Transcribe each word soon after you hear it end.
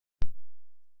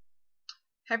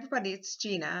Hi everybody, it's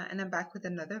Gina and I'm back with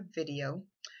another video.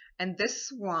 And this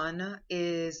one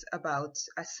is about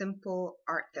a simple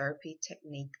art therapy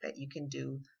technique that you can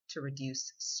do to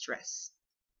reduce stress.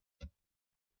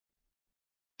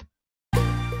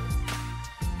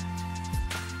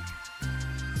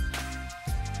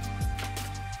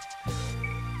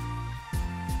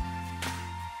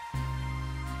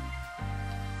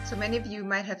 So many of you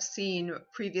might have seen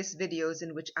previous videos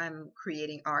in which I'm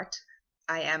creating art.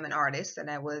 I am an artist and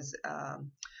I was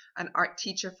an art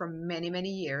teacher for many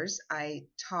years. I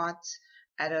taught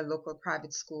at a local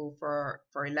private school for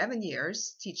 11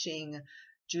 years, teaching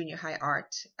junior high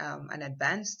art, an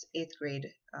advanced 8th grade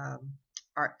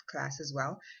art class as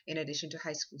well, in addition to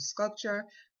high school sculpture.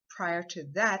 Prior to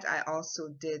that, I also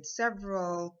did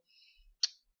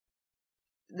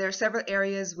there are several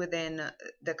areas within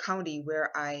the county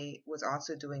where I was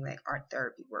also doing like art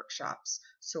therapy workshops.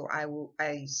 So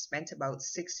I spent about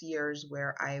 6 years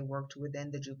where I worked within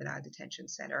the juvenile detention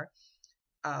center,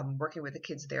 working with the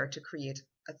kids there to create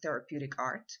a therapeutic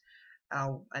art.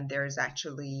 And there's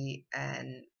actually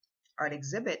an art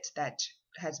exhibit that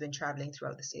has been traveling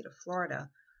throughout the state of Florida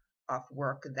of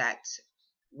work that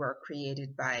were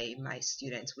created by my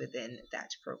students within that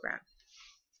program.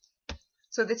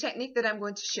 So the technique that I'm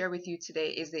going to share with you today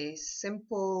is a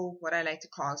simple, what I like to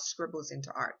call scribbles into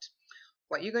art.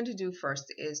 What you're going to do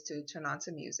first is to turn on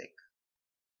some music.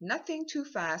 Nothing too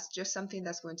fast, just something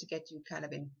that's going to get you kind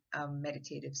of in a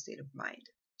meditative state of mind.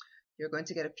 You're going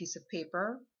to get a piece of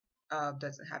paper.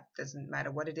 Doesn't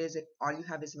matter what it is. If all you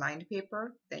have is lined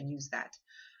paper, then use that.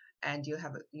 And you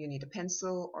need a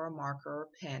pencil or a marker or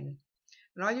a pen.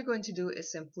 And all you're going to do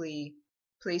is simply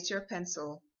place your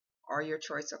pencil or your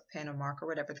choice of pen or marker,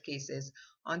 whatever the case is,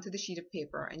 onto the sheet of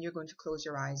paper, and you're going to close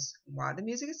your eyes. While the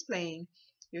music is playing,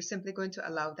 you're simply going to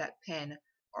allow that pen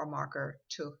or marker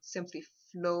to simply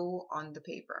flow on the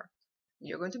paper.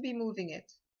 You're going to be moving it,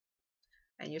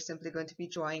 and you're simply going to be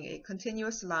drawing a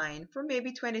continuous line for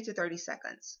maybe 20 to 30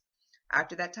 seconds.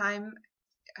 After that time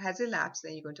has elapsed,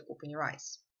 then you're going to open your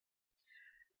eyes.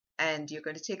 And you're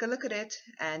going to take a look at it,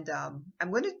 and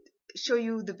I'm going to show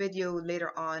you the video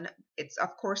later on. It's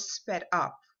of course sped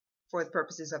up for the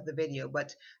purposes of the video,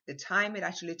 but the time it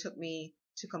actually took me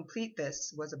to complete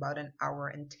this was about 1 hour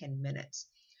and 10 minutes.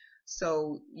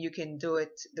 So you can do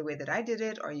it the way that I did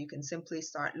it, or you can simply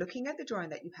start looking at the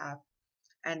drawing that you have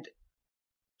and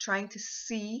trying to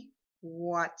see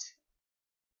what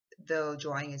the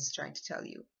drawing is trying to tell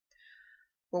you.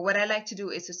 But what I like to do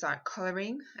is to start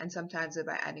coloring, and sometimes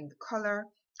by adding the color,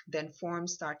 then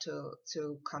forms start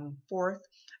to come forth.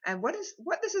 And what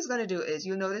this is going to do is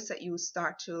you'll notice that you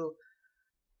start to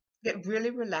get really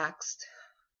relaxed.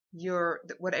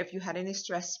 If you had any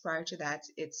stress prior to that,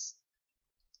 it's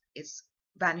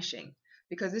vanishing,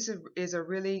 because this is a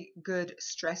really good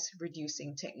stress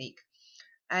reducing technique.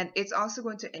 And it's also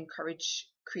going to encourage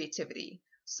creativity.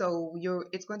 So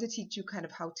it's going to teach you kind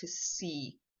of how to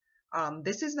see.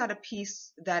 This is not a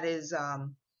piece that is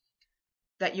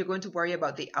that you're going to worry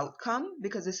about the outcome,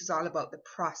 because this is all about the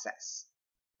process,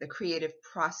 the creative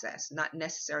process, not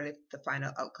necessarily the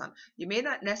final outcome. You may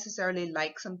not necessarily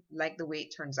like the way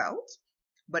it turns out,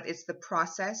 but it's the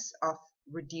process of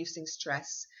reducing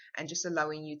stress and just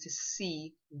allowing you to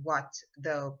see what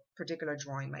the particular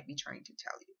drawing might be trying to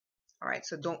tell you. All right,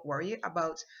 so don't worry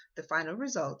about the final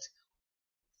result.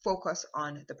 Focus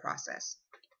on the process.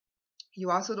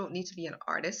 You also don't need to be an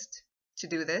artist to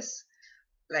do this.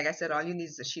 Like I said, all you need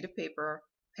is a sheet of paper,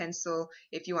 pencil.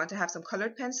 If you want to have some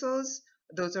colored pencils,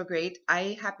 those are great.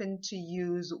 I happen to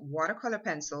use watercolor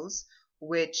pencils,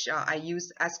 which I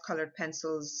used as colored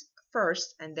pencils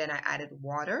first, and then I added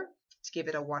water to give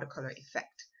it a watercolor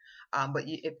effect. But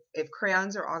if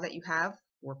crayons are all that you have,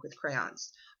 work with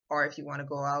crayons. Or if you want to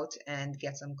go out and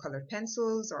get some colored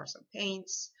pencils or some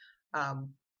paints,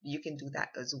 you can do that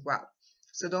as well.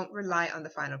 So don't rely on the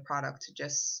final product.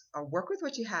 Just work with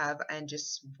what you have and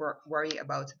just worry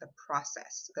about the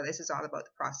process. So this is all about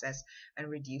the process and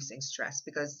reducing stress,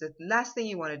 because the last thing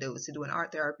you want to do is to do an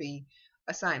art therapy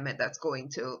assignment that's going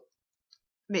to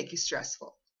make you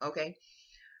stressful. Okay?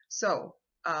 So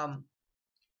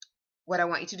what I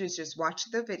want you to do is just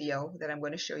watch the video that I'm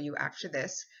going to show you after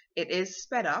this. It is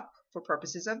sped up for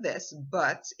purposes of this,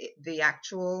 but the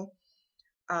actual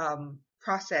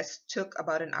process took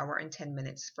about 1 hour and 10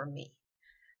 minutes for me,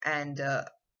 and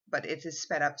but it is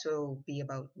sped up to be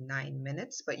about 9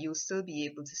 minutes, but you'll still be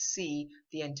able to see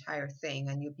the entire thing,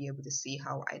 and you'll be able to see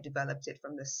how I developed it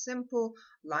from the simple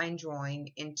line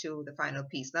drawing into the final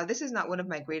piece. Now, this is not one of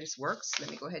my greatest works.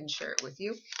 Let me go ahead and share it with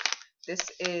you. This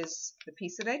is the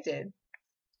piece that I did,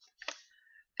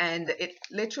 And it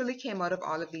literally came out of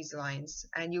all of these lines,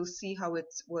 and you'll see how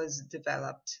it was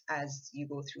developed as you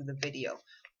go through the video.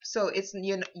 So it's,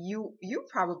 you know, you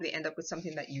probably end up with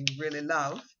something that you really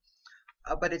love,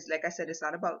 but it's like I said, it's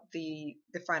not about the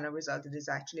final result. It is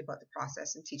actually about the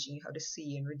process and teaching you how to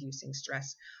see and reducing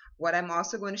stress. What I'm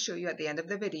also going to show you at the end of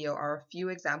the video are a few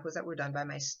examples that were done by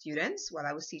my students while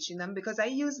I was teaching them, because I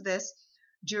use this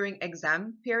during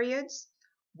exam periods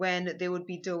when they would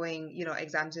be doing, you know,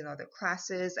 exams in other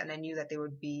classes, and I knew that they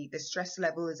would be, the stress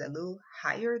level is a little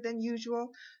higher than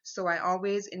usual. So I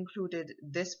always included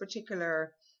this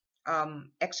particular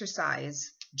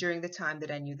exercise during the time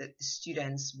that I knew that the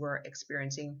students were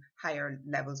experiencing higher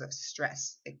levels of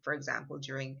stress, like for example,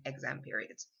 during exam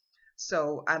periods.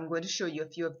 So I'm going to show you a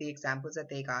few of the examples that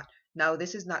they got. Now,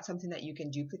 this is not something that you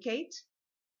can duplicate.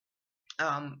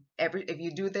 If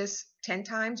you do this 10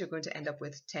 times, you're going to end up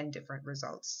with 10 different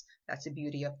results. That's the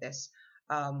beauty of this.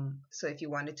 So if you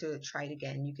wanted to try it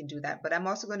again, you can do that. But I'm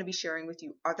also going to be sharing with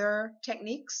you other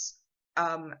techniques.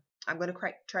 I'm going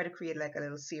to try to create like a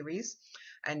little series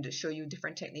and show you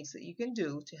different techniques that you can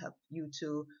do to help you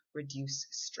to reduce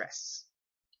stress.